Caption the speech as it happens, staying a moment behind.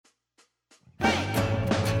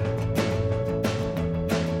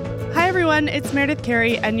everyone, it's Meredith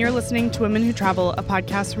Carey, and you're listening to Women Who Travel, a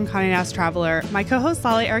podcast from Condé Nast Traveler. My co-host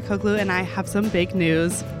Lale Arikoglu and I have some big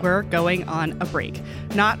news. We're going on a break.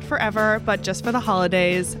 Not forever, but just for the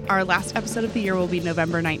holidays. Our last episode of the year will be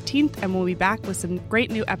November 19th, and we'll be back with some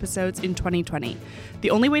great new episodes in 2020. The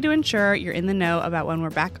only way to ensure you're in the know about when we're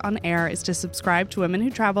back on air is to subscribe to Women Who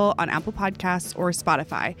Travel on Apple Podcasts or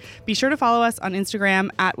Spotify. Be sure to follow us on Instagram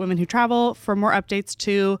at Women Who Travel for more updates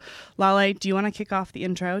too. Lale, do you want to kick off the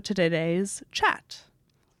intro to today's chat?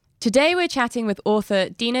 Today we're chatting with author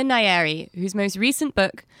Dina Nayeri, whose most recent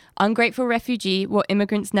book, Ungrateful Refugee: What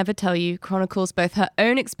Immigrants Never Tell You, chronicles both her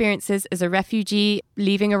own experiences as a refugee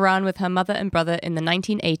leaving Iran with her mother and brother in the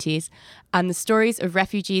 1980s and the stories of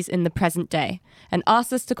refugees in the present day, and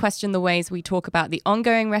asks us to question the ways we talk about the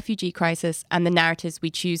ongoing refugee crisis and the narratives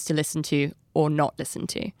we choose to listen to or not listen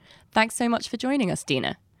to. Thanks so much for joining us,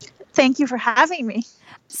 Dina. Thank you for having me.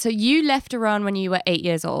 So you left Iran when you were 8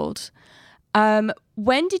 years old.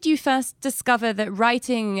 When did you first discover that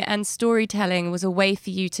writing and storytelling was a way for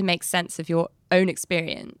you to make sense of your own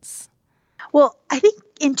experience? Well, I think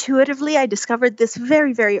intuitively I discovered this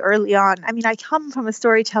very, very early on. I mean, I come from a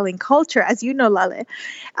storytelling culture, as you know, Lale.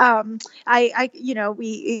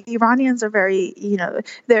 We Iranians are very,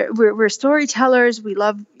 we're storytellers. We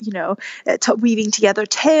love, weaving together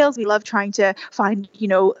tales. We love trying to find,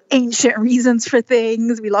 ancient reasons for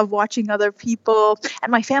things. We love watching other people.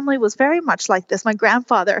 And my family was very much like this. My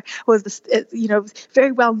grandfather was this,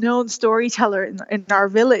 very well-known storyteller in our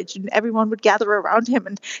village, and everyone would gather around him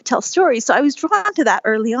and tell stories. So I was drawn to that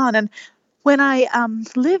early on. And when I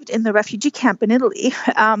lived in the refugee camp in Italy,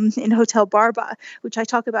 in Hotel Barba, which I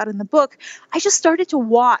talk about in the book, I just started to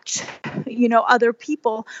watch, other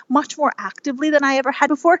people much more actively than I ever had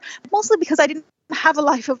before, mostly because I didn't have a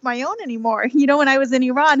life of my own anymore. When I was in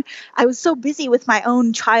Iran, I was so busy with my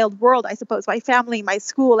own child world, I suppose, my family, my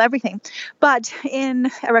school, everything. But in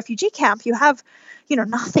a refugee camp, you have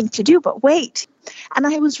nothing to do but wait. And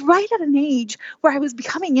I was right at an age where I was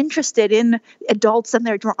becoming interested in adults and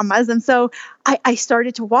their dramas. And so I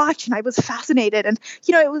started to watch, and I was fascinated. And,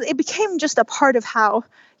 it became just a part of how,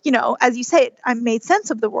 as you say, I made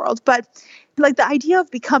sense of the world. But like the idea of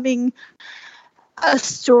becoming a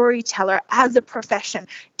storyteller as a profession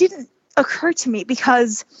didn't occur to me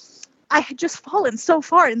because I had just fallen so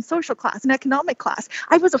far in social class and economic class.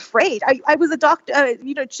 I was afraid. I was a doctor,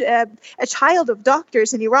 a child of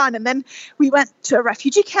doctors in Iran. And then we went to a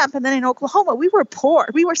refugee camp. And then in Oklahoma, we were poor.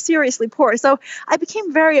 We were seriously poor. So I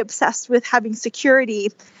became very obsessed with having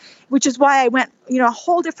security, which is why I went, a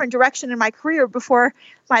whole different direction in my career before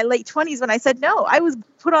my late 20s when I said, no, I was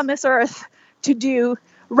put on this earth to do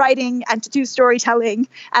writing and to do storytelling.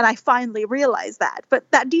 And I finally realized that.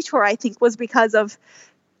 But that detour, I think, was because of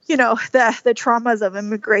the traumas of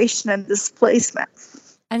immigration and displacement.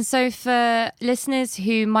 And so for listeners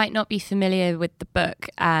who might not be familiar with the book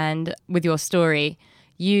and with your story,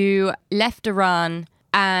 you left Iran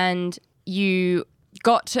and you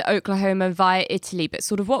got to Oklahoma via Italy. But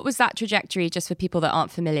sort of what was that trajectory, just for people that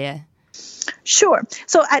aren't familiar? Sure.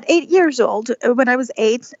 So at 8 years old, when I was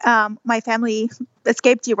 8, my family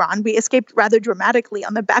escaped Iran. We escaped rather dramatically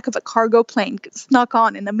on the back of a cargo plane, snuck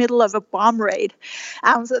on in the middle of a bomb raid.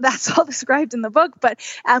 So that's all described in the book. But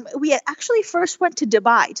we actually first went to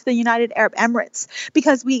Dubai, to the United Arab Emirates,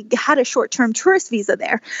 because we had a short-term tourist visa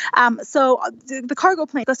there. So the cargo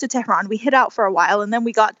plane goes to Tehran. We hid out for a while, and then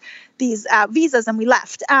we got these visas and we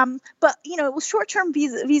left. But, it was short-term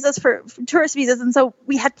visas for tourist visas. And so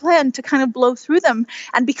we had planned to kind of blow through them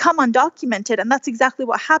and become undocumented. And that's exactly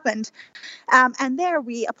what happened. And there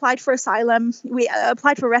we applied for asylum. We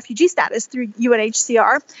applied for refugee status through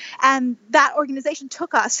UNHCR. And that organization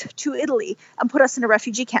took us to Italy and put us in a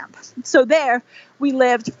refugee camp. So there we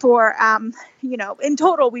lived for, in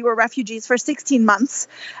total, we were refugees for 16 months,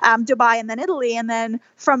 Dubai and then Italy. And then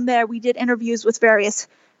from there, we did interviews with various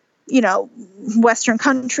Western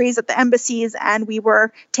countries at the embassies, and we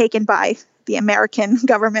were taken by the American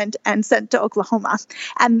government and sent to Oklahoma.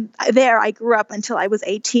 And there I grew up until I was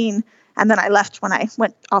 18, and then I left when I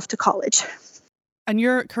went off to college. And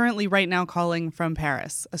you're currently right now calling from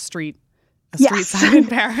Paris, a street Yes. sign in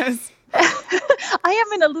Paris. I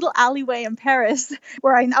am in a little alleyway in Paris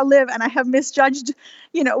where I now live, and I have misjudged,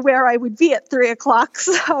 where I would be at 3:00.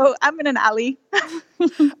 So I'm in an alley.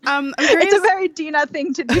 I'm curious. It's a very Dina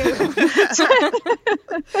thing to do.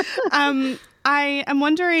 I am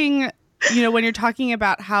wondering, when you're talking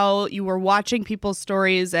about how you were watching people's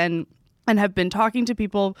stories and have been talking to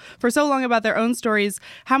people for so long about their own stories,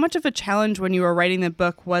 how much of a challenge when you were writing the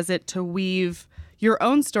book was it to weave your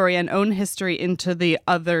own story and own history into the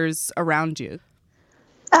others around you?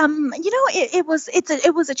 It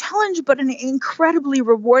was a challenge, but an incredibly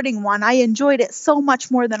rewarding one. I enjoyed it so much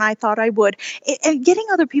more than I thought I would. And getting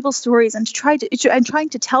other people's stories and trying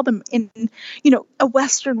to tell them in, a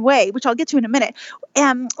Western way, which I'll get to in a minute,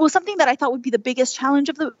 was something that I thought would be the biggest challenge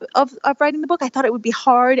of writing the book. I thought it would be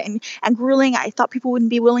hard and grueling. I thought people wouldn't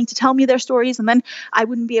be willing to tell me their stories, and then I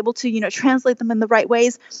wouldn't be able to, translate them in the right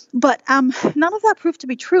ways. But none of that proved to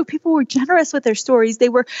be true. People were generous with their stories.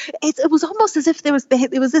 It was almost as if it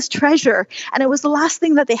was this treasure, and it was the last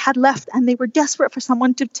thing that they had left, and they were desperate for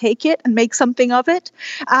someone to take it and make something of it.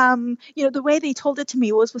 The way they told it to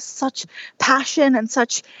me was with such passion and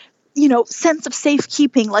such sense of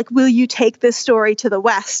safekeeping, like, will you take this story to the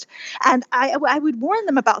West? And I would warn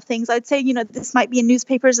them about things. I'd say, this might be in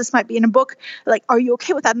newspapers, this might be in a book, like, are you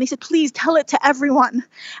okay with that? And they said, please tell it to everyone.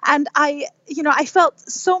 And I felt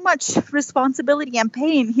so much responsibility and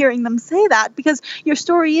pain hearing them say that, because your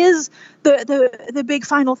story is the big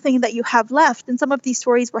final thing that you have left. And some of these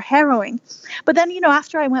stories were harrowing. But then,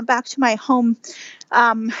 after I went back to my home,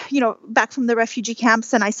 back from the refugee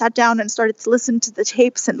camps, and I sat down and started to listen to the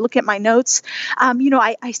tapes and look at my notes,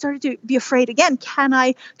 I started to be afraid again, can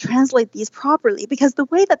I translate these properly? Because the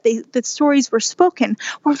way that the stories were spoken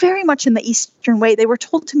were very much in the Eastern way. They were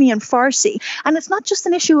told to me in Farsi. And it's not just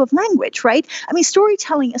an issue of language, right? I mean,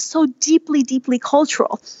 storytelling is so deeply, deeply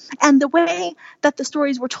cultural. And the way that the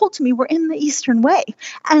stories were told to me were in the Eastern way.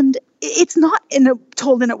 And it's not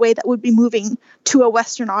told in a way that would be moving to a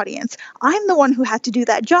Western audience. I'm the one who had to do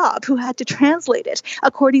that job, who had to translate it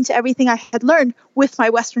according to everything I had learned with my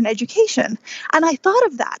Western education. And I thought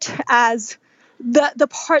of that as the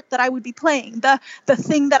part that I would be playing, the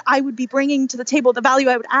thing that I would be bringing to the table, the value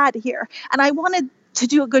I would add here. And I wanted to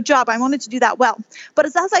do a good job. I wanted to do that well. But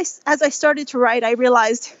as I started to write, I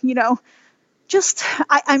realized, I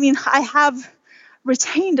have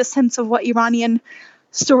retained a sense of what Iranian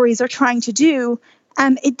stories are trying to do.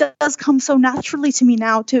 And it does come so naturally to me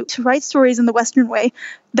now to write stories in the Western way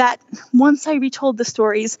that once I retold the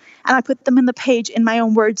stories and I put them in the page in my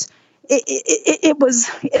own words, it was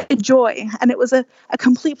a joy, and it was a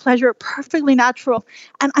complete pleasure, perfectly natural.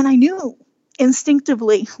 And I knew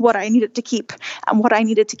instinctively what I needed to keep and what I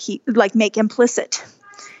needed to keep, make implicit.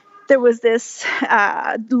 There was this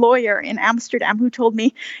lawyer in Amsterdam who told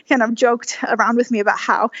me, kind of joked around with me about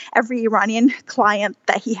how every Iranian client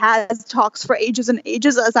that he has talks for ages and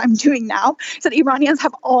ages, as I'm doing now. So that Iranians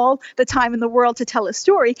have all the time in the world to tell a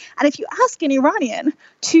story. And if you ask an Iranian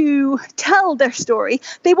to tell their story,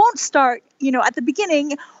 they won't start at the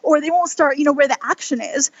beginning, or they won't start, where the action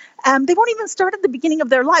is. They won't even start at the beginning of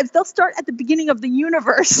their lives. They'll start at the beginning of the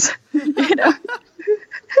universe,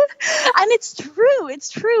 And it's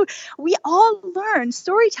true. We all learn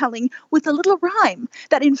storytelling with a little rhyme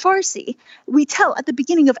that in Farsi we tell at the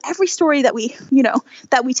beginning of every story that we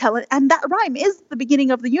tell. And that rhyme is the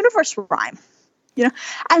beginning of the universe rhyme.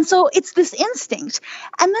 And so it's this instinct.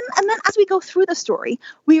 And then as we go through the story,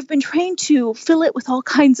 we've been trained to fill it with all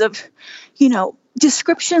kinds of,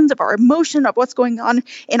 descriptions of our emotion, of what's going on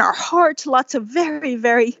in our heart, lots of very,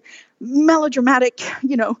 very melodramatic,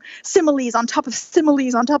 similes on top of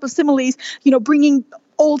similes on top of similes, bringing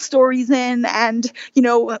old stories in, and,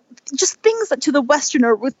 just things that to the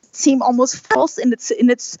Westerner would seem almost false in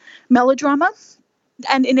its melodrama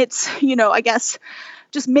and in its, I guess,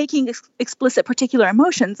 just making explicit particular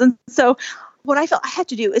emotions. And so what I felt I had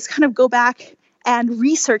to do is kind of go back and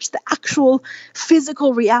research the actual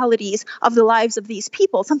physical realities of the lives of these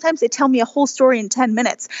people. Sometimes they tell me a whole story in 10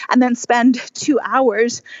 minutes and then spend 2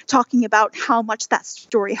 hours talking about how much that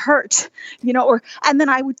story hurt, and then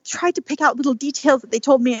I would try to pick out little details that they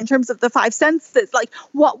told me in terms of the 5 senses, like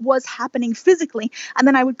what was happening physically. And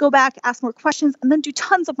then I would go back, ask more questions, and then do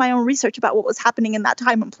tons of my own research about what was happening in that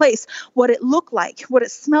time and place, what it looked like, what it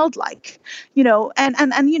smelled like,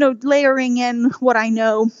 and layering in what I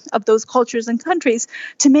know of those cultures and countries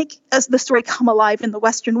to make the story come alive in the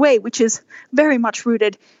Western way, which is very much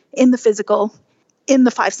rooted in the physical, in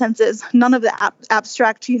the 5 senses, none of the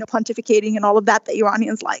abstract, pontificating and all of that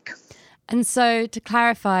Iranians like. And so to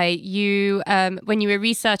clarify, you, when you were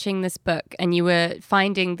researching this book and you were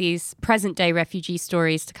finding these present day refugee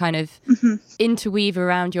stories to kind of interweave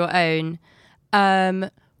around your own,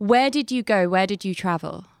 where did you go? Where did you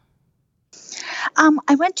travel?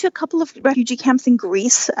 I went to a couple of refugee camps in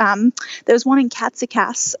Greece. There was one in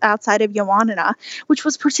Katsikas outside of Ioannina, which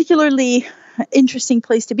was particularly interesting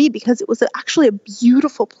place to be because it was actually a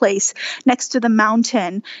beautiful place next to the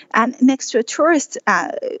mountain and next to a tourist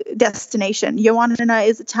destination. Ioannina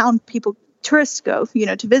is a town tourists go,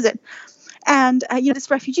 to visit. And,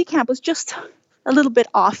 this refugee camp was just a little bit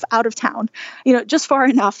off, out of town, just far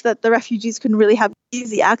enough that the refugees couldn't really have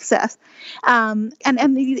easy access. And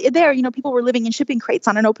there, people were living in shipping crates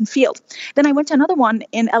on an open field. Then I went to another one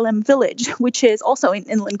in Elem village, which is also in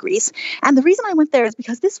inland Greece. And the reason I went there is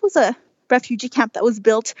because this was a refugee camp that was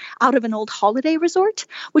built out of an old holiday resort,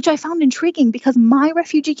 which I found intriguing because my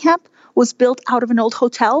refugee camp was built out of an old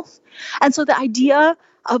hotel. And so the idea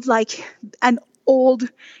of like an old,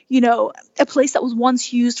 a place that was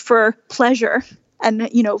once used for pleasure and,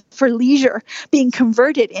 for leisure being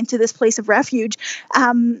converted into this place of refuge,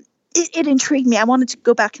 it intrigued me. I wanted to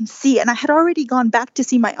go back and see. And I had already gone back to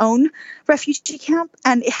see my own refugee camp,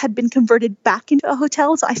 and it had been converted back into a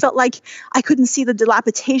hotel. So I felt like I couldn't see the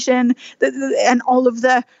dilapidation and all of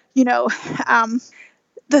the,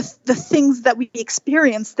 the things that we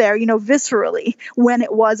experienced there, viscerally when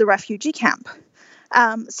it was a refugee camp.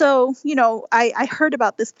 So, I heard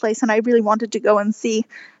about this place and I really wanted to go and see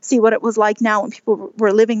what it was like now when people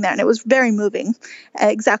were living there. And it was very moving,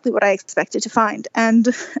 exactly what I expected to find. And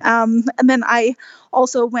then I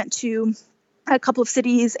also went to a couple of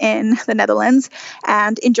cities in the Netherlands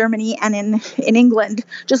and in Germany and in England,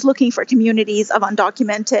 just looking for communities of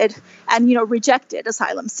undocumented and, rejected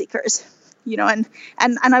asylum seekers. And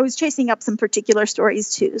I was chasing up some particular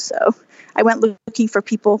stories too. So I went looking for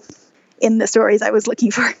people in the stories I was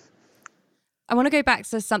looking for. I want to go back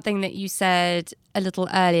to something that you said a little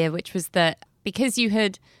earlier, which was that because you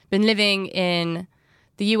had been living in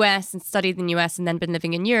the US and studied in the US and then been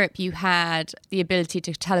living in Europe, you had the ability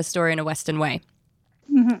to tell a story in a Western way.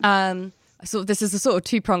 Mm-hmm. So this is a sort of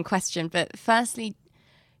two-pronged question, but firstly,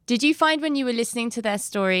 did you find when you were listening to their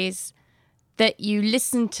stories that you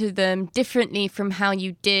listened to them differently from how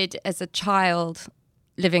you did as a child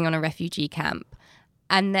living on a refugee camp?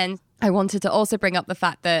 And then I wanted to also bring up the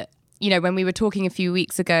fact that, when we were talking a few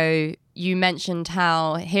weeks ago, you mentioned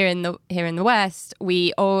how here in the West,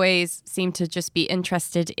 we always seem to just be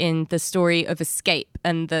interested in the story of escape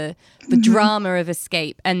and the drama of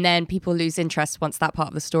escape. And then people lose interest once that part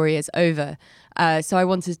of the story is over. So I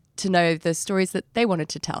wanted to know the stories that they wanted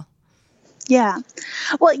to tell. Yeah.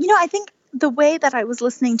 Well, I think the way that I was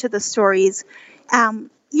listening to the stories,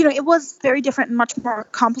 it was very different and much more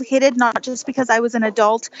complicated, not just because I was an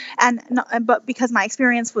adult but because my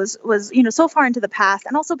experience was so far into the past,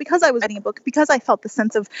 and also because I was writing a book, because I felt the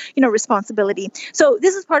sense of, responsibility. So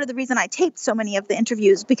this is part of the reason I taped so many of the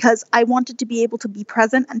interviews, because I wanted to be able to be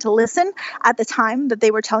present and to listen at the time that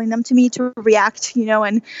they were telling them to me, to react,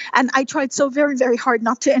 and I tried so very, very hard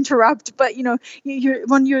not to interrupt. But,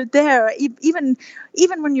 when you're there, even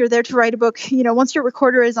when you're there to write a book, once your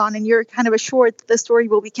recorder is on and you're kind of assured that the story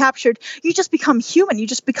will be captured, you just become human. You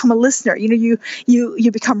just become a listener. You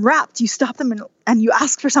become rapt. You stop them and you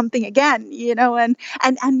ask for something again.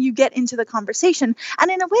 And you get into the conversation.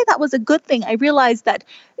 And in a way, that was a good thing. I realized that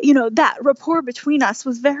that rapport between us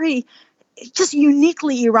was very just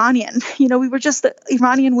uniquely Iranian. We were just the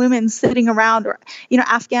Iranian women sitting around, or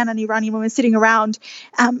Afghan and Iranian women sitting around,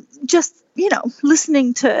 just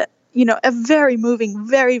listening to a very moving,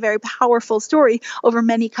 very, very powerful story over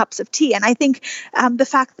many cups of tea. And I think the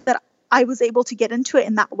fact that I was able to get into it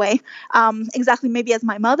in that way, exactly maybe as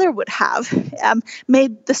my mother would have,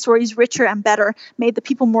 made the stories richer and better, made the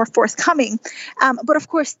people more forthcoming. But of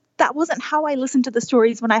course, that wasn't how I listened to the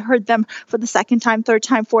stories when I heard them for the second time, third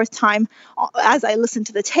time, fourth time, as I listened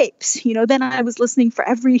to the tapes. Then I was listening for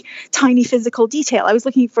every tiny physical detail. I was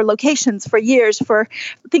looking for locations, for years, for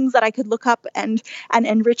things that I could look up and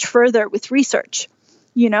enrich further with research,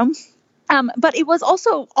 But it was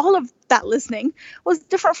also, all of that listening was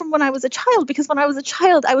different from when I was a child, because when I was a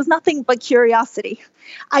child, I was nothing but curiosity.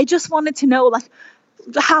 I just wanted to know,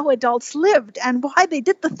 how adults lived and why they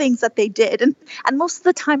did the things that they did. And most of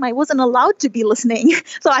the time I wasn't allowed to be listening.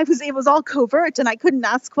 So it was all covert and I couldn't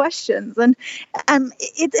ask questions. And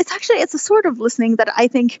it's a sort of listening that I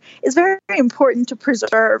think is very, very important to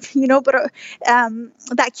preserve, but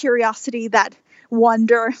that curiosity, that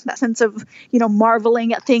wonder, that sense of,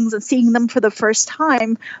 marveling at things and seeing them for the first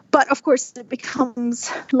time. But of course, it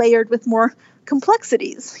becomes layered with more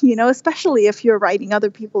complexities, especially if you're writing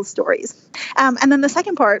other people's stories. And then the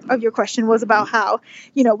second part of your question was about how,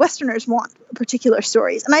 Westerners want particular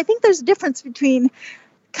stories. And I think there's a difference between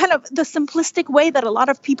kind of the simplistic way that a lot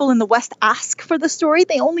of people in the West ask for the story.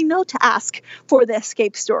 They only know to ask for the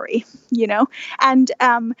escape story, and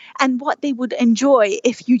what they would enjoy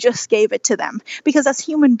if you just gave it to them. Because as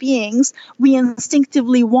human beings, we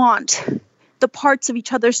instinctively want the parts of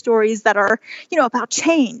each other's stories that are, about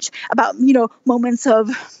change, about, moments of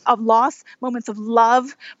loss, moments of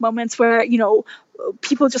love, moments where,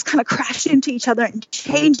 people just kind of crash into each other and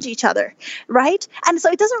change each other, right? And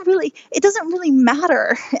so it doesn't really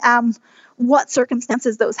matter what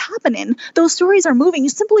circumstances those happen in. Those stories are moving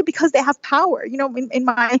simply because they have power. In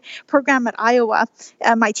my program at Iowa,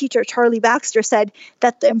 my teacher, Charlie Baxter, said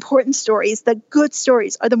that the important stories, the good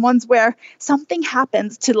stories, are the ones where something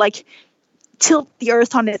happens to tilt the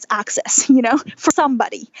earth on its axis, for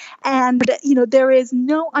somebody. And, there is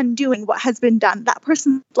no undoing what has been done. That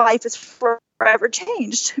person's life is forever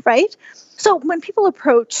changed, right? So when people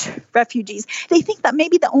approach refugees, they think that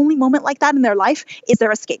maybe the only moment like that in their life is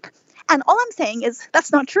their escape. And all I'm saying is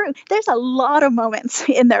that's not true. There's a lot of moments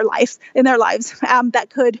in their lives that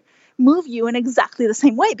could move you in exactly the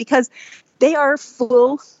same way, because they are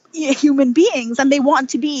full human beings and they want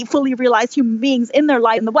to be fully realized human beings in their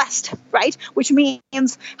life in the West, right? Which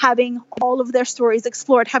means having all of their stories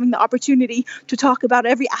explored, having the opportunity to talk about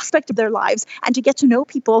every aspect of their lives and to get to know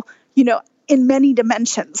people, in many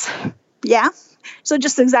dimensions. Yeah. So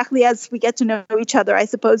just exactly as we get to know each other, I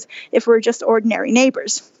suppose, if we're just ordinary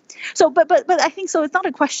neighbors. So, but I think so. It's not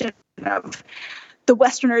a question of the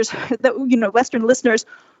Westerners, Western listeners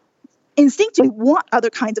instinctively want other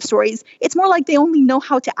kinds of stories. It's more like they only know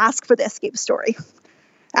how to ask for the escape story.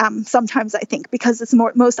 Sometimes I think because it's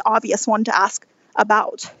the most obvious one to ask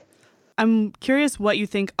about. I'm curious what you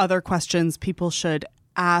think other questions people should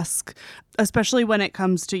ask, especially when it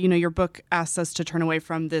comes to, your book asks us to turn away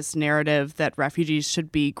from this narrative that refugees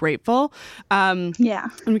should be grateful. I'm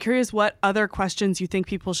curious what other questions you think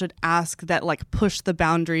people should ask that push the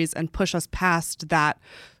boundaries and push us past that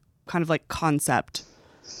kind of concept.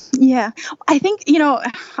 Yeah, I think,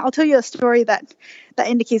 I'll tell you a story that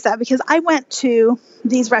indicates that, because I went to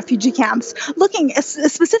these refugee camps looking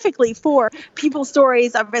specifically for people's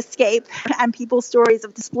stories of escape and people's stories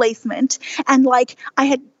of displacement. And I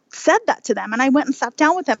had said that to them, and I went and sat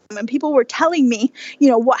down with them, and people were telling me,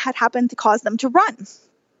 what had happened to cause them to run.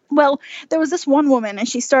 Well, there was this one woman, and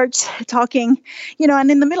she starts talking,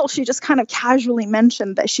 and in the middle, she just kind of casually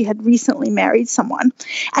mentioned that she had recently married someone,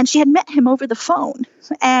 and she had met him over the phone.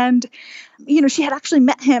 And, she had actually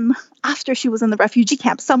met him after she was in the refugee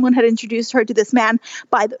camp. Someone had introduced her to this man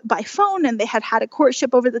by phone, and they had had a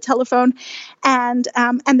courtship over the telephone, and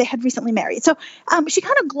they had recently married. So she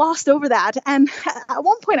kind of glossed over that. And at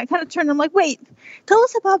one point, I kind of turned and I'm like, wait, tell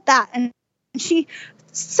us about that. And she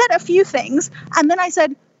said a few things, and then I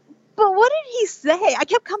said, but what did he say? I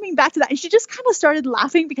kept coming back to that. And she just kind of started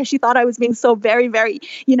laughing because she thought I was being so very, very,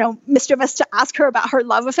 mischievous to ask her about her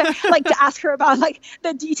love affair, to ask her about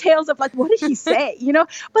the details of what did he say, But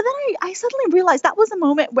then I suddenly realized that was a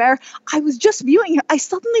moment where I was just viewing her. I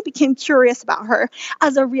suddenly became curious about her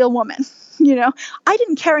as a real woman. I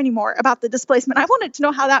didn't care anymore about the displacement. I wanted to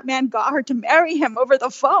know how that man got her to marry him over the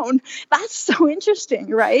phone. That's so interesting,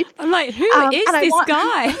 right? I'm like, who is this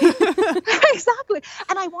guy? Exactly.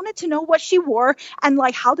 And I wanted to know what she wore and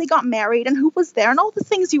how they got married and who was there and all the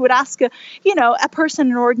things you would ask a person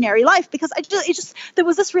in ordinary life, because there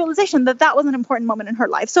was this realization that was an important moment in her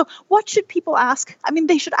life. So what should people ask? I mean,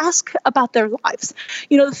 they should ask about their lives,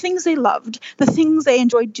 the things they loved, the things they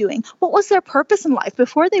enjoyed doing. What was their purpose in life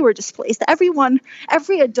before they were displaced?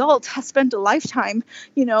 Every adult has spent a lifetime,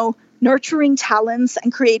 nurturing talents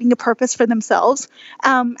and creating a purpose for themselves.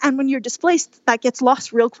 And when you're displaced, that gets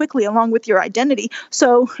lost real quickly along with your identity.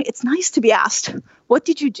 So it's nice to be asked, what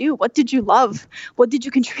did you do? What did you love? What did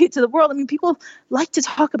you contribute to the world? I mean, people like to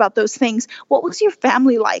talk about those things. What was your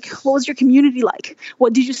family like? What was your community like?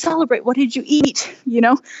 What did you celebrate? What did you eat?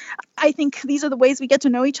 I think these are the ways we get to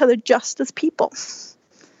know each other just as people.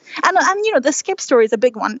 And the escape story is a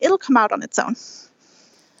big one. It'll come out on its own.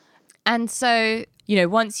 And so,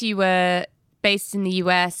 once you were based in the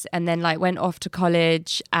US and then went off to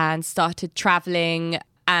college and started traveling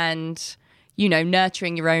and,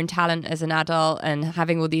 nurturing your own talent as an adult and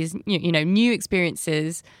having all these, new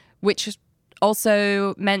experiences, which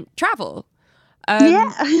also meant travel.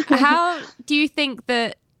 How do you think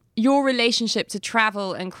that your relationship to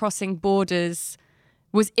travel and crossing borders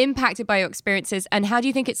was impacted by your experiences, and how do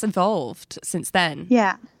you think it's evolved since then?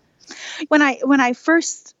 Yeah. When I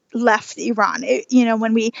first left Iran,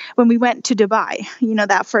 when we went to Dubai,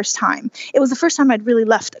 that first time, it was the first time I'd really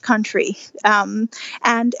left a country. And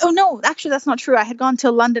oh no, actually that's not true. I had gone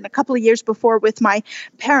to London a couple of years before with my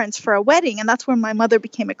parents for a wedding, and that's where my mother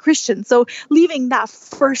became a Christian. So leaving that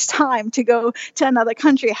first time to go to another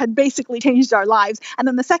country had basically changed our lives. And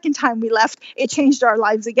then the second time we left, it changed our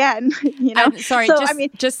lives again. Sorry,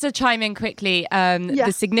 just to chime in quickly,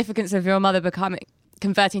 the significance of your mother becoming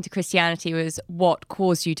converting to Christianity was what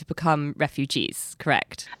caused you to become refugees,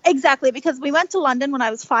 correct? Exactly, because we went to London when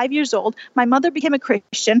I was 5 years old. My mother became a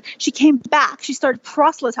Christian. She came back. She started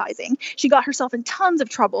proselytizing. She got herself in tons of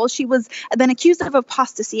trouble. She was then accused of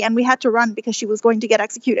apostasy, and we had to run because she was going to get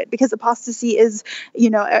executed, because apostasy is,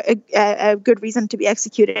 a good reason to be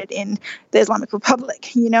executed in the Islamic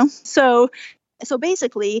Republic, So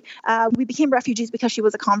basically, we became refugees because she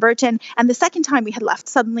was a convert. And the second time we had left,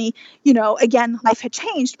 suddenly, again, life had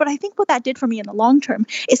changed. But I think what that did for me in the long term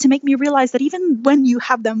is to make me realize that even when you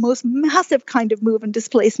have the most massive kind of move and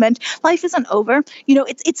displacement, life isn't over.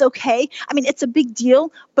 It's okay. I mean, it's a big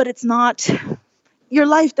deal, but it's not. Your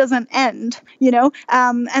life doesn't end,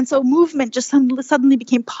 and so movement just suddenly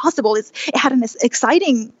became possible. It had an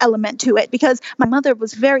exciting element to it, because my mother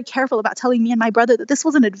was very careful about telling me and my brother that this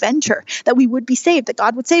was an adventure, that we would be saved, that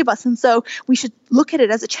God would save us. And so we should look at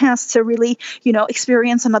it as a chance to really,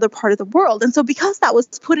 experience another part of the world. And so because that was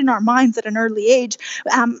put in our minds at an early age,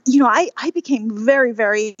 I became very,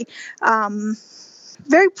 very,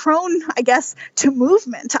 very prone, I guess, to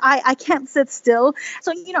movement. I can't sit still.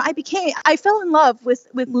 So, I fell in love with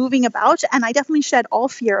moving about, and I definitely shed all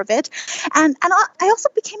fear of it. And I also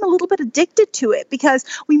became a little bit addicted to it, because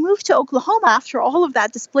we moved to Oklahoma after all of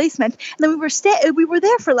that displacement. And then we were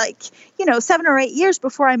there for 7 or 8 years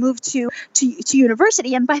before I moved to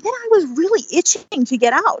university. And by then I was really itching to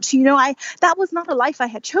get out. That was not a life I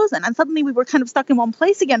had chosen. And suddenly we were kind of stuck in one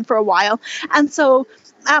place again for a while. And so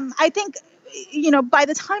I think, by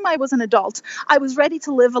the time I was an adult, I was ready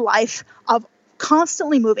to live a life of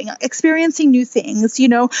constantly moving, experiencing new things,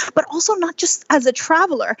 but also not just as a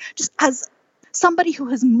traveler, just as somebody who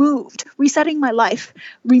has moved, resetting my life,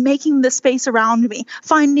 remaking the space around me,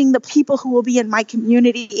 finding the people who will be in my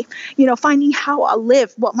community, finding how I'll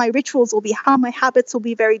live, what my rituals will be, how my habits will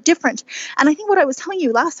be very different. And I think what I was telling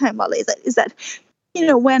you last time, Lale, is that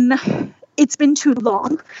when it's been too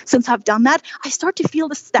long since I've done that, I start to feel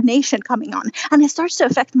the stagnation coming on, and it starts to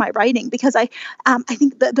affect my writing, because I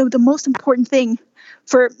think the most important thing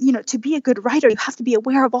for, to be a good writer, you have to be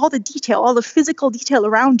aware of all the detail, all the physical detail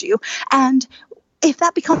around you. And if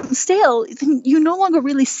that becomes stale, then you no longer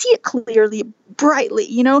really see it clearly, brightly.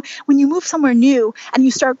 When you move somewhere new and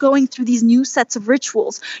you start going through these new sets of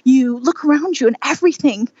rituals, you look around you and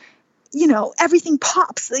everything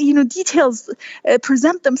pops, details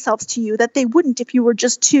present themselves to you that they wouldn't if you were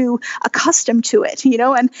just too accustomed to it,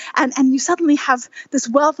 and you suddenly have this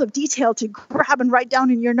wealth of detail to grab and write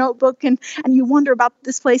down in your notebook, and you wonder about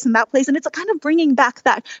this place and that place. And it's a kind of bringing back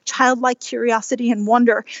that childlike curiosity and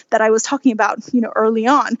wonder that I was talking about, early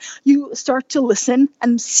on. You start to listen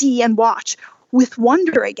and see and watch with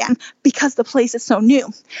wonder again, because the place is so new.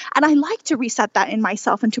 And I like to reset that in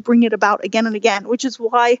myself and to bring it about again and again, which is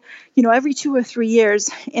why, every 2 or 3 years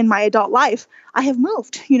in my adult life, I have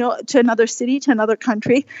moved, to another city, to another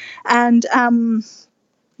country. And now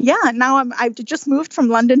I've just moved from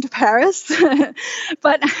London to Paris.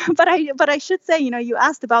 but I should say, you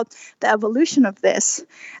asked about the evolution of this.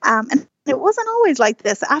 And it wasn't always like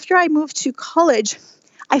this. After I moved to college,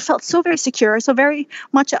 I felt so very secure, so very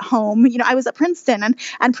much at home. I was at Princeton,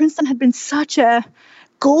 and Princeton had been such a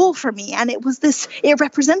goal for me. And it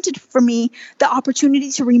represented for me the opportunity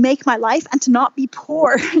to remake my life and to not be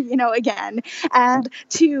poor, again, and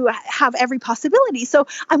to have every possibility. So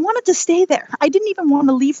I wanted to stay there. I didn't even want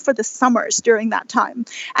to leave for the summers during that time.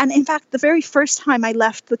 And in fact, the very first time I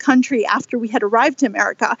left the country after we had arrived to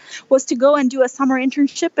America was to go and do a summer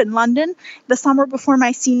internship in London the summer before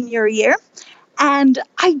my senior year. And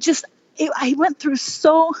I went through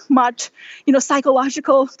so much,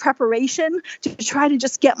 psychological preparation to try to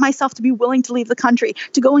just get myself to be willing to leave the country,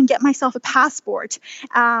 to go and get myself a passport.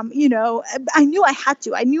 I knew I had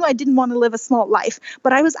to. I knew I didn't want to live a small life,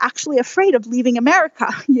 but I was actually afraid of leaving America.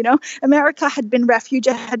 America had been refuge,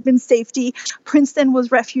 it had been safety. Princeton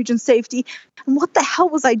was refuge and safety. And what the hell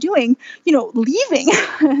was I doing, leaving?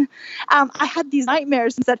 I had these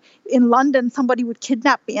nightmares that in London, somebody would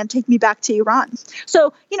kidnap me and take me back to Iran.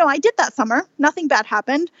 So, I did that summer. Nothing bad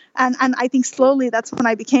happened. And I think slowly that's when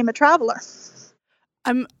I became a traveler.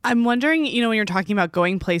 I'm wondering, when you're talking about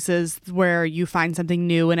going places where you find something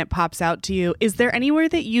new and it pops out to you, is there anywhere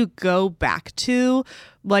that you go back to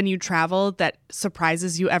when you travel that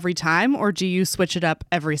surprises you every time, or do you switch it up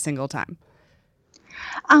every single time?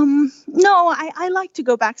 No, I like to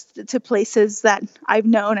go back to places that I've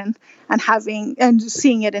known and having and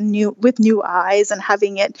seeing it with new eyes and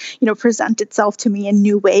having it, present itself to me in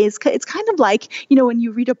new ways. It's kind of like, when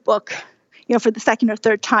you read a book, for the second or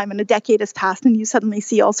third time, and a decade has passed, and you suddenly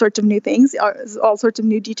see all sorts of new things, all sorts of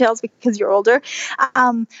new details because you're older.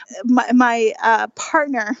 My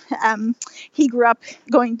partner, he grew up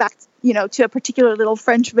going back, to a particular little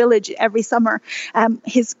French village every summer.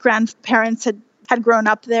 His grandparents had grown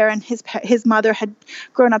up there, and his mother had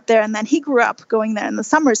grown up there, and then he grew up going there in the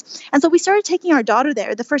summers. And so we started taking our daughter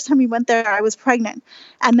there. The first time we went there, I was pregnant,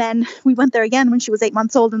 and then we went there again when she was 8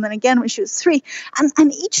 months old, and then again when she was 3.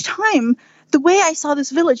 And each time, the way I saw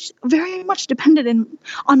this village very much depended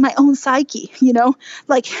on my own psyche,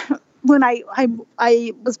 like when I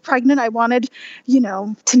was pregnant, I wanted,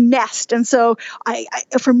 to nest. And so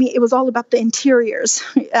for me, it was all about the interiors,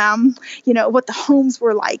 what the homes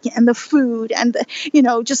were like and the food and,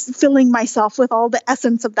 just filling myself with all the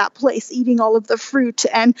essence of that place, eating all of the fruit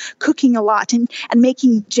and cooking a lot and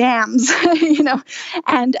making jams,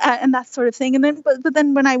 and that sort of thing. And then, but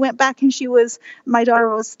then when I went back and my daughter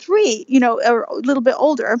was 3, or a little bit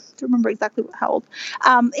older, I don't remember exactly how old,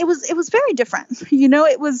 it was very different.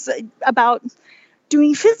 It was about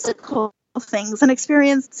doing physical things and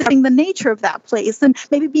experiencing the nature of that place, and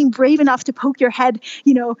maybe being brave enough to poke your head,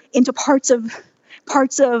 into parts of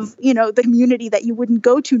the community that you wouldn't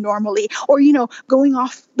go to normally, or going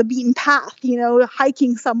off the beaten path,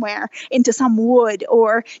 hiking somewhere into some wood,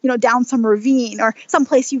 or down some ravine or some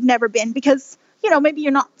place you've never been, because maybe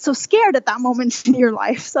you're not so scared at that moment in your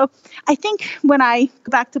life. So I think when I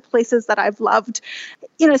go back to places that I've loved,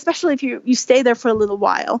 especially if you stay there for a little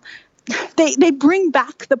while, they bring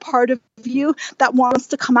back the part of you that wants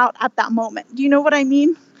to come out at that moment. Do you know what I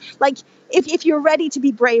mean? Like if you're ready to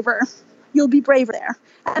be braver, you'll be braver there.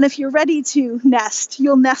 And if you're ready to nest,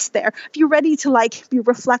 you'll nest there. If you're ready to be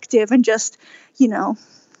reflective and just,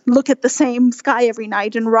 look at the same sky every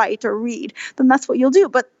night and write or read, then that's what you'll do.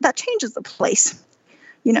 But that changes the place.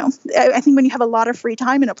 I think when you have a lot of free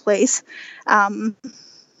time in a place,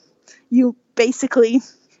 you basically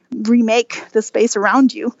remake the space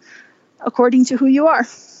around you according to who you are.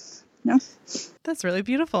 That's really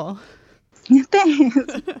beautiful. Thanks.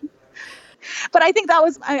 But I think that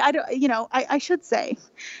was, I should say,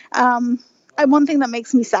 one thing that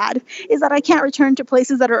makes me sad is that I can't return to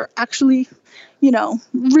places that are actually,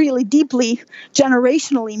 really deeply,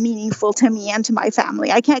 generationally meaningful to me and to my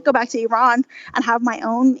family. I can't go back to Iran and have my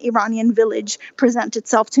own Iranian village present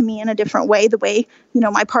itself to me in a different way, the way,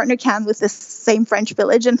 my partner can with this same French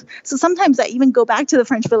village. And so sometimes I even go back to the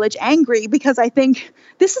French village angry because I think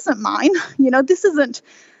this isn't mine. This isn't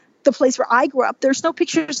the place where I grew up. There's no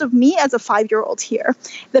pictures of me as a 5-year-old here.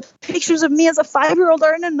 The pictures of me as a 5-year-old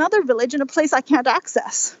are in another village in a place I can't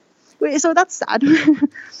access. So that's sad.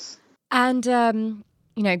 And,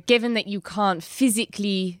 given that you can't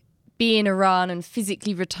physically be in Iran and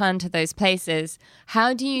physically return to those places,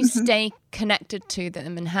 how do you stay connected to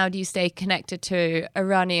them, and how do you stay connected to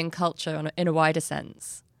Iranian culture in a wider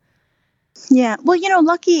sense? Yeah, well,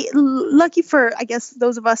 lucky for, I guess,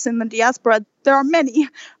 those of us in the diaspora, there are many,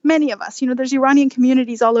 many of us. There's Iranian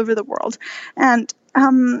communities all over the world, and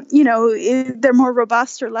they're more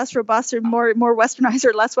robust or less robust, or more westernized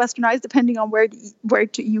or less westernized, depending on where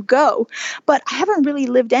you go. But I haven't really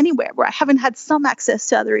lived anywhere where I haven't had some access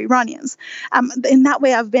to other Iranians. In that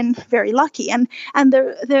way, I've been very lucky, and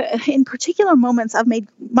there in particular moments, I've made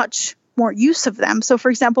much more use of them. So,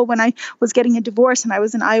 for example, when I was getting a divorce and I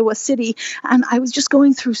was in Iowa City, and I was just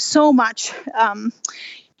going through so much,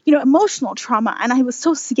 emotional trauma, and I was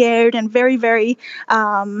so scared and very, very,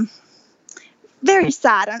 very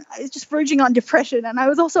sad, and I was just verging on depression. And I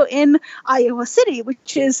was also in Iowa City,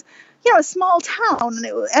 which is, a small town,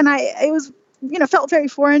 and it was felt very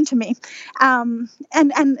foreign to me. And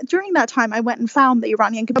during that time, I went and found the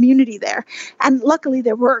Iranian community there. And luckily,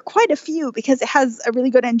 there were quite a few, because it has a really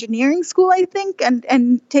good engineering school, I think,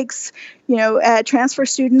 and takes, transfer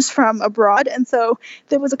students from abroad. And so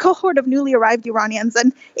there was a cohort of newly arrived Iranians,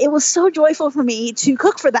 and it was so joyful for me to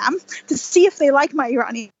cook for them, to see if they like my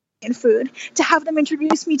Iranian food, to have them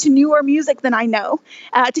introduce me to newer music than I know,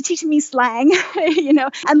 to teach me slang,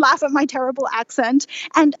 and laugh at my terrible accent.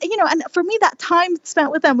 And for me, that time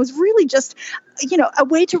spent with them was really just, a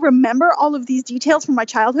way to remember all of these details from my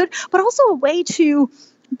childhood, but also a way to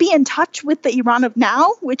be in touch with the Iran of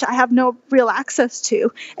now, which I have no real access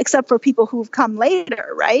to, except for people who've come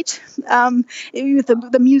later, right? With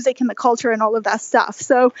the music and the culture and all of that stuff.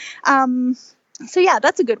 So yeah,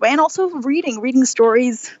 that's a good way. And also reading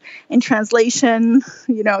stories in translation,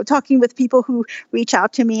 talking with people who reach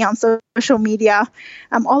out to me on social media.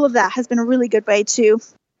 All of that has been a really good way to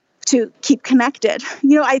to keep connected.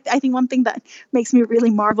 I think one thing that makes me really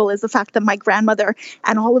marvel is the fact that my grandmother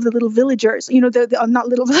and all of the little villagers, not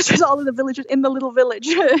little villagers, all of the villagers in the little village,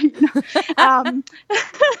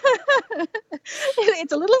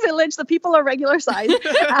 it's a little village. The people are regular size.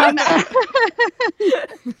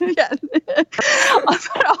 Yes.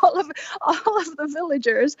 But all of the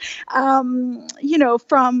villagers,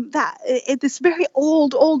 from this very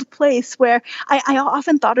old place where I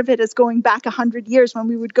often thought of it as going back 100 years when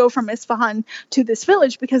we would go from Isfahan to this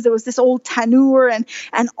village, because there was this old tanur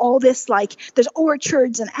and all this, like, there's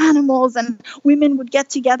orchards and animals, and women would get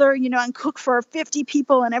together, and cook for 50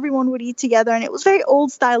 people, and everyone would eat together. And it was very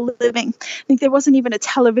old style living. I think there wasn't even a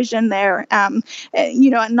television there, and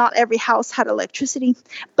not every house had electricity.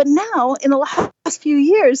 But now, in the last few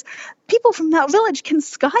years, people from that village can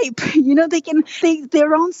Skype.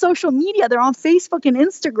 They're on social media. They're on Facebook and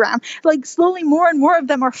Instagram. Like, slowly more and more of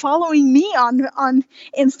them are following me on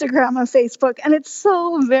Instagram and Facebook. And it's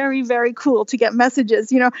so very, very cool to get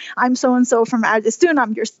messages. I'm so-and-so from Ardistun.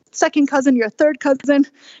 I'm your second cousin, your third cousin.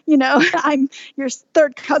 I'm your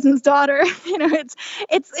third cousin's daughter.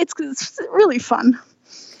 It's really fun.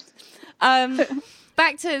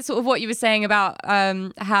 Back to sort of what you were saying about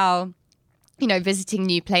how, visiting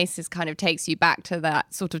new places kind of takes you back to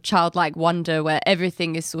that sort of childlike wonder where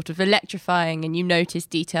everything is sort of electrifying and you notice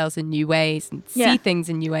details in new ways and see things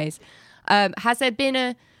in new ways. Has there been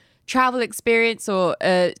a travel experience or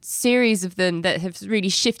a series of them that have really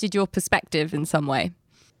shifted your perspective in some way?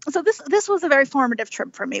 So this was a very formative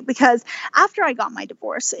trip for me, because after I got my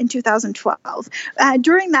divorce in 2012,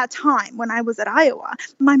 during that time when I was at Iowa,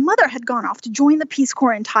 my mother had gone off to join the Peace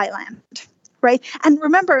Corps in Thailand. Right. And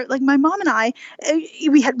remember, like, my mom and I,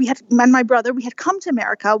 and my brother, we had come to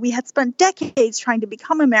America. We had spent decades trying to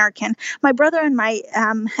become American. My brother and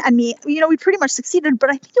me, we pretty much succeeded,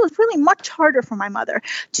 but I think it was really much harder for my mother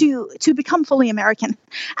to become fully American.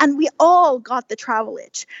 And we all got the travel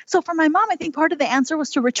itch. So for my mom, I think part of the answer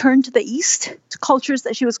was to return to the East, to cultures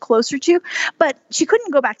that she was closer to, but she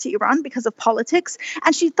couldn't go back to Iran because of politics.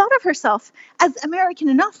 And she thought of herself as American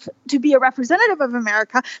enough to be a representative of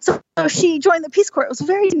America. So she joined the Peace Corps. It was a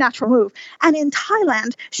very natural move. And in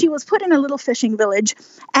Thailand, she was put in a little fishing village,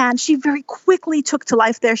 and she very quickly took to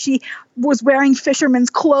life there. She was wearing fisherman's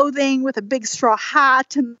clothing with a big straw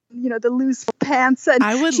hat and, the loose pants. And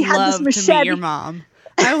I would she had love this to meet your mom.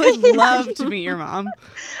 I would love to meet your mom.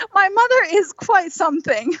 My mother is quite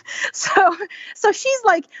something. So she's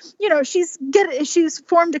like, she's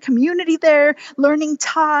formed a community there, learning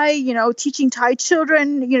Thai, teaching Thai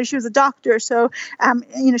children. She was a doctor, so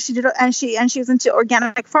she did, and she was into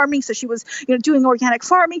organic farming. So she was, doing organic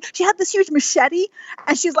farming. She had this huge machete,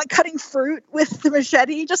 and she's like cutting fruit with the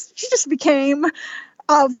machete. She just became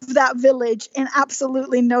of that village in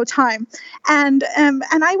absolutely no time. And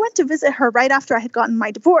I went to visit her right after I had gotten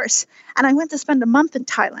my divorce, and I went to spend a month in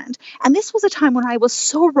Thailand. And this was a time when I was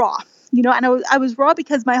so raw, and I was raw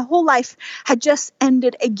because my whole life had just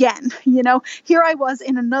ended again. Here I was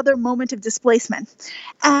in another moment of displacement,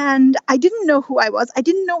 and I didn't know who I was. I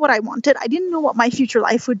didn't know what I wanted. I didn't know what my future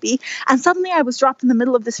life would be. And suddenly I was dropped in the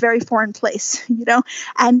middle of this very foreign place,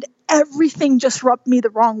 and everything just rubbed me the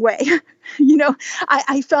wrong way.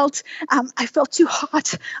 I felt too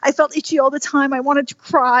hot. I felt itchy all the time. I wanted to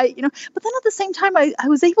cry, but then at the same time, I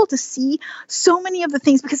was able to see so many of the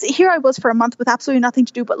things, because here I was for a month with absolutely nothing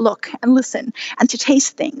to do but look and listen and to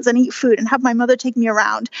taste things and eat food and have my mother take me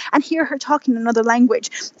around and hear her talk in another language.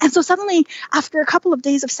 And so suddenly, after a couple of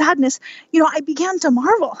days of sadness, I began to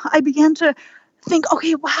marvel. I began to think,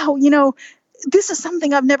 okay, wow, this is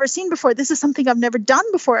something I've never seen before. This is something I've never done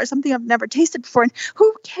before, or something I've never tasted before. And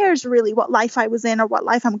who cares really what life I was in or what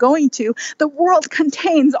life I'm going to? The world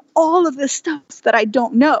contains all of this stuff that I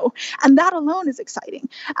don't know. And that alone is exciting.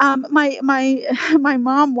 My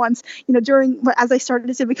mom once, as I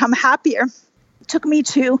started to become happier, took me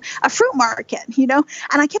to a fruit market, and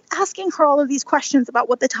I kept asking her all of these questions about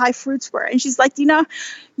what the Thai fruits were. And she's like,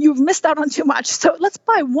 you've missed out on too much. So let's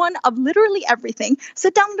buy one of literally everything,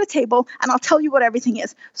 sit down at a table, and I'll tell you what everything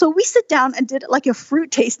is. So we sit down and did like a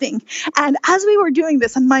fruit tasting. And as we were doing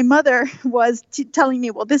this, and my mother was telling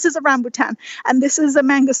me, well, this is a rambutan, and this is a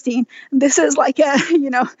mangosteen, and this is like a,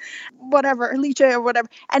 whatever, lychee or whatever.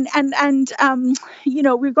 And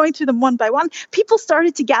we're going through them one by one. People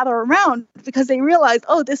started to gather around because they realized,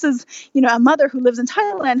 oh, this is, a mother who lives in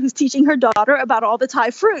Thailand who's teaching her daughter about all the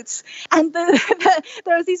Thai fruits. And there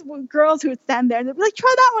was these girls who would stand there and they'd be like,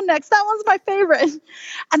 try that one next. That one's my favorite.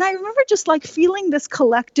 And I remember just like feeling this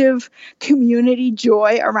collective community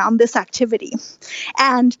joy around this activity.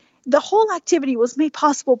 And the whole activity was made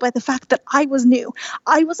possible by the fact that I was new.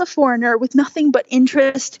 I was a foreigner with nothing but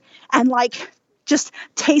interest and like just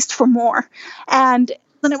taste for more. And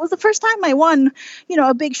it was the first time I won,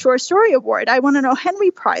 a big short story award. I won an O.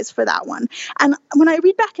 Henry Prize for that one. And when I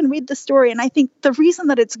read back and read the story, and I think the reason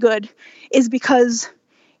that it's good is because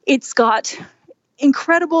it's got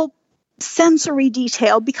incredible sensory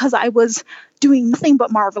detail, because I was doing nothing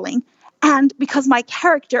but marveling, and because my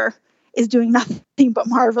character is doing nothing but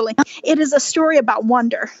marveling. It is a story about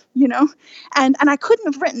wonder, and I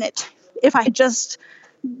couldn't have written it if I had just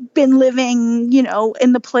been living,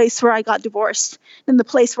 in the place where I got divorced, in the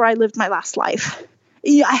place where I lived my last life.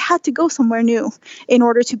 I had to go somewhere new in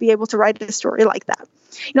order to be able to write a story like that.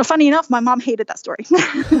 Funny enough, my mom hated that story.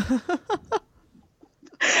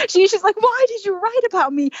 She's like, why did you write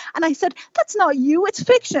about me? And I said, that's not you, it's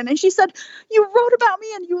fiction. And she said, you wrote about me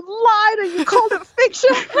and you lied and you called it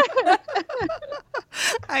fiction.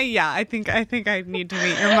 I think I need to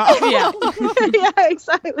meet your mom. Yeah,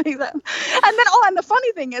 exactly. And then, and the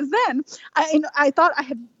funny thing is then, I thought I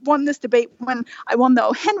had won this debate when I won the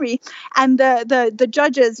O. Henry, and the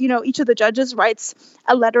judges, each of the judges writes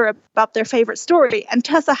a letter about their favorite story. And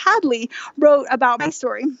Tessa Hadley wrote about my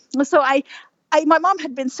story. So my mom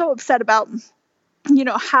had been so upset about,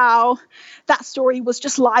 how that story was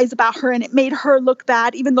just lies about her and it made her look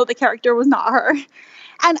bad, even though the character was not her.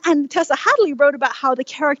 And Tessa Hadley wrote about how the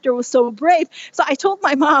character was so brave. So I told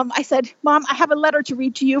my mom, I said, Mom, I have a letter to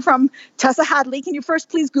read to you from Tessa Hadley. Can you first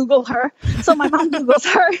please Google her? So my mom Googles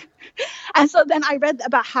her. And so then I read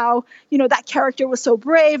about how, that character was so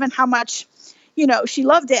brave and how much, she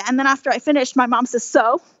loved it. And then after I finished, my mom says,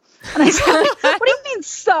 so? And I said, what do you mean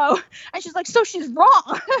so? And she's like, so she's wrong.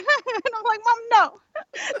 And I'm like, Mom, no.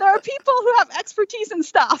 There are people who have expertise in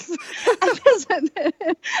stuff.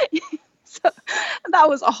 So that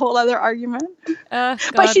was a whole other argument.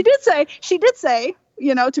 But she did say,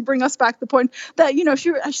 to bring us back the point that,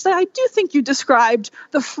 she said, I do think you described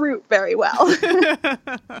the fruit very well.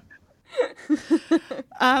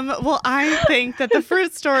 Well, I think that the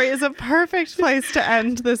fruit story is a perfect place to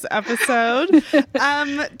end this episode.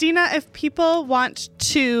 Dina, if people want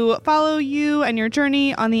to follow you and your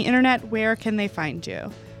journey on the internet, where can they find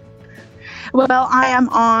you? Well, I am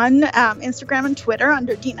on Instagram and Twitter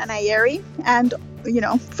under Dina Nayeri, and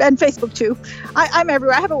and Facebook too. I'm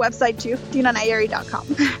everywhere. I have a website too,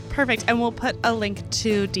 dinanayeri.com. Perfect. And we'll put a link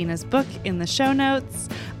to Dina's book in the show notes.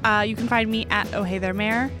 You can find me at Oh Hey There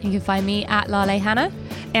Mayor. You can find me at Lale Hannah.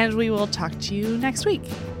 And we will talk to you next week.